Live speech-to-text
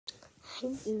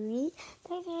This is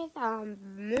a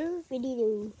new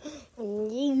video,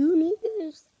 and you need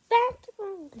to start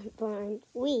the plan.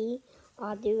 We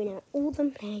are doing an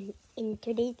awesome plan in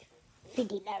today's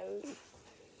video.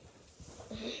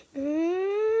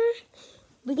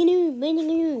 We're gonna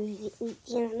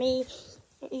it's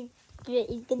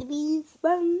gonna be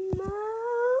fun.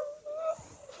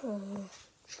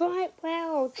 Try it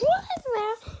well.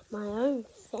 My own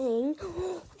thing.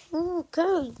 Oh,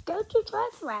 go to try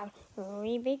it well.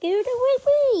 We be good with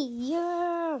me.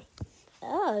 Yeah.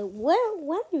 Oh, well,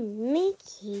 one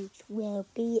message will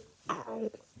be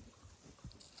out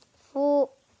for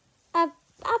I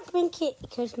think it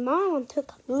because my one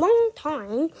took a long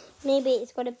time. Maybe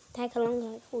it's gonna take a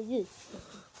longer for you.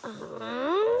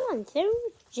 I'm so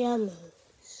jealous.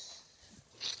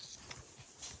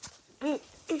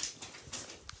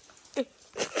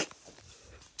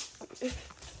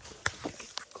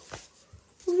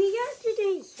 We got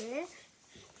today, sir.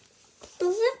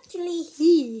 It's actually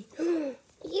here.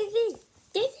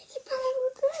 This is a part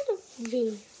of the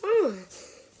thing.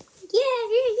 Yeah.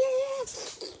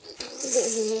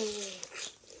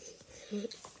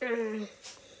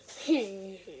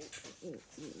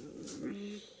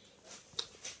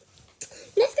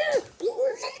 Let's go.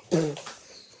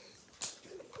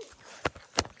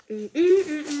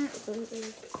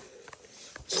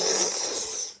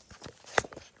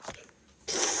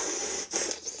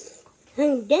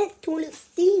 Oh, that toilet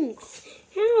stinks.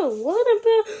 How? What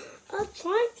about a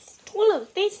tribe's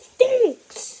toilet? They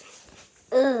stinks.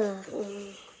 Ugh.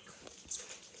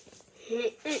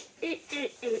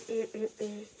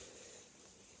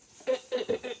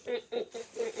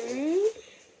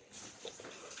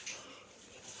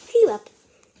 Fill up.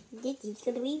 This is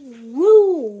gonna be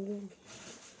real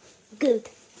good.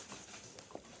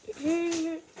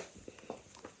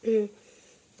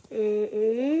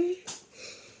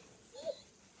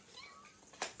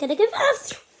 Gotta go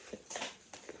fast.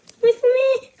 Wait for me.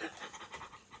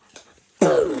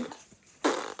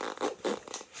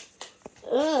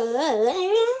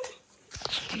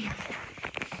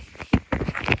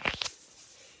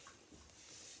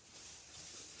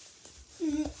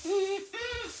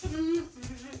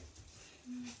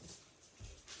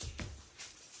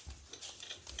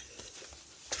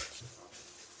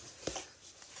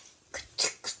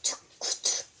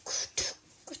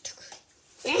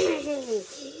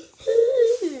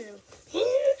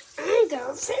 I'm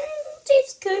going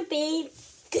Francisco, babe.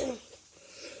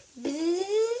 This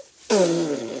is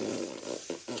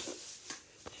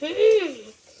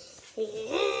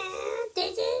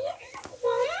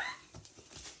one.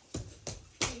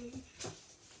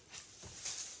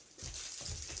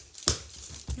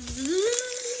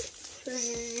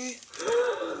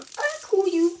 I call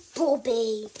you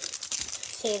Bobby.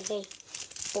 Seriously,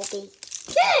 Bobby.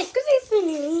 Yeah, because it's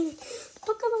funny.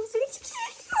 Look at those things.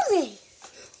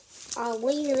 A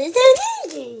wizard is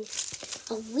amazing.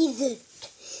 A wizard.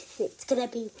 It's gonna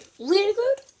be really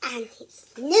good, and it's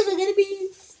never gonna be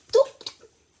stopped.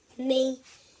 Me,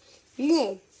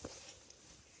 no.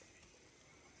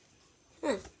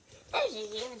 Let's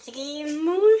just give it a game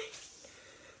more.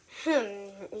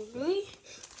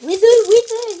 Wizard,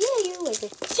 yeah, you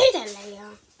wizard. Say that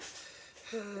later.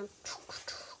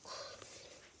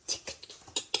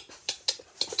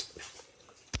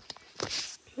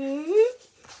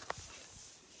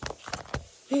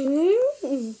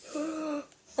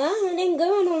 I didn't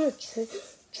go on a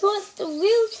try the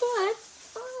real try.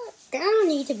 There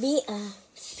need to be a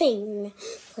thing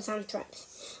because I'm trapped.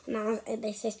 Now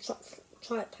this is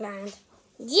try planned.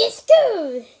 Yes,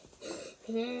 go.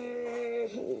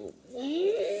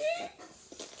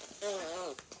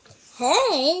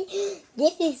 Hey,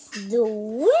 this is the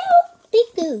real big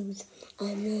goose.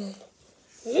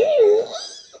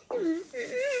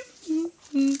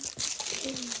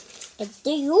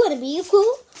 Do you want to be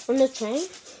cool on the train?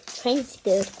 Train's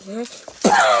good.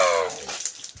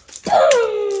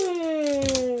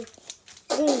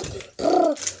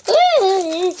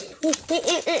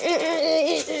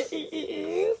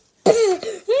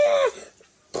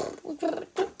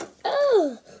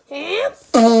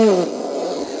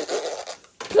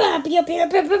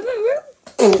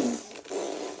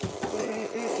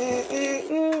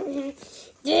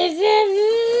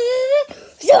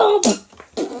 Jump!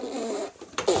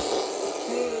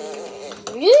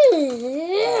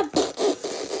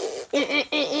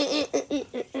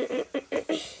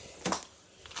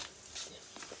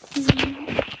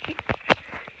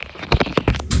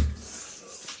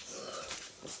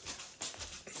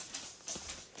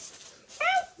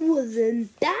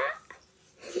 Wasn't that?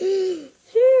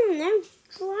 Now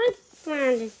try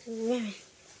finding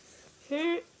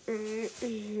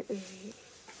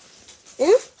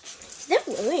Huh? That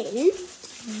win.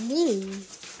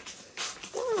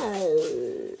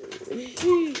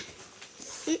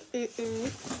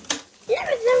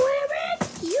 Never somewhere but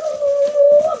you.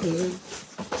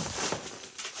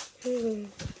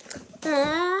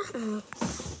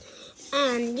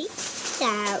 And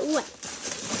that one.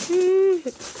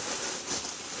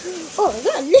 Oh, I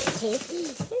got lifted.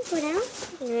 Go down.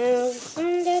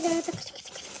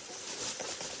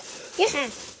 Yeah,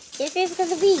 this is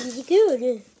gonna be good.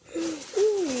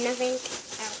 Nothing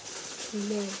else.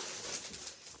 No.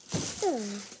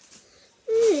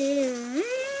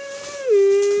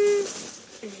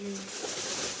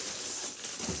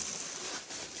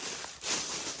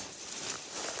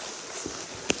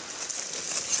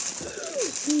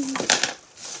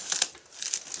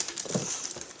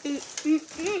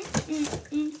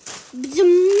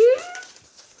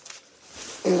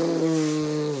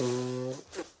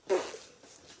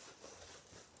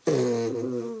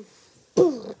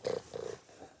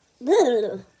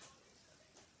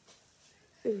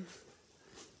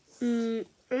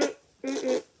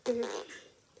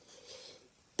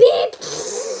 Beep.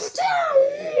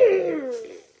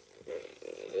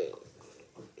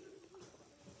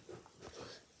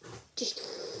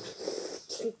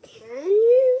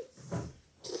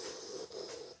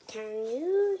 Can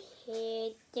you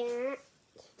hear that?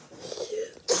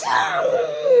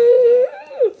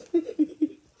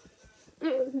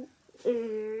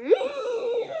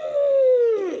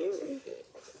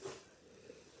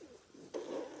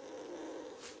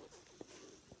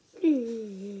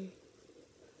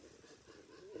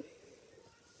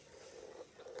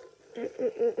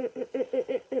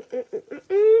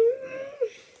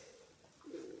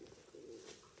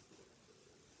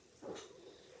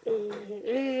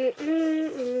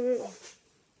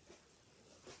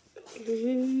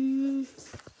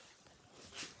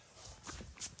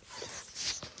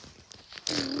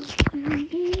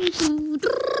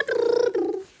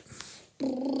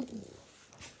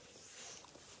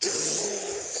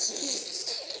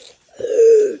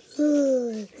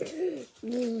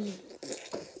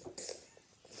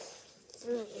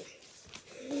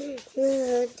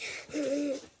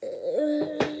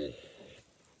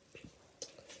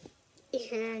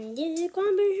 And this is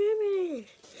gonna be happening.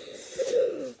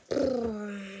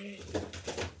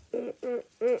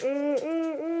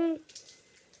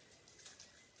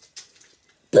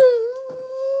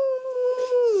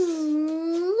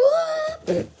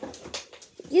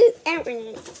 You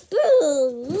Aaron.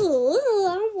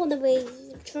 I wanna be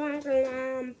trying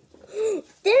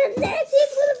then that's it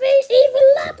for the even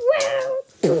lap round.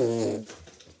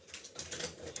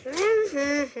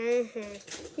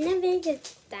 Never good.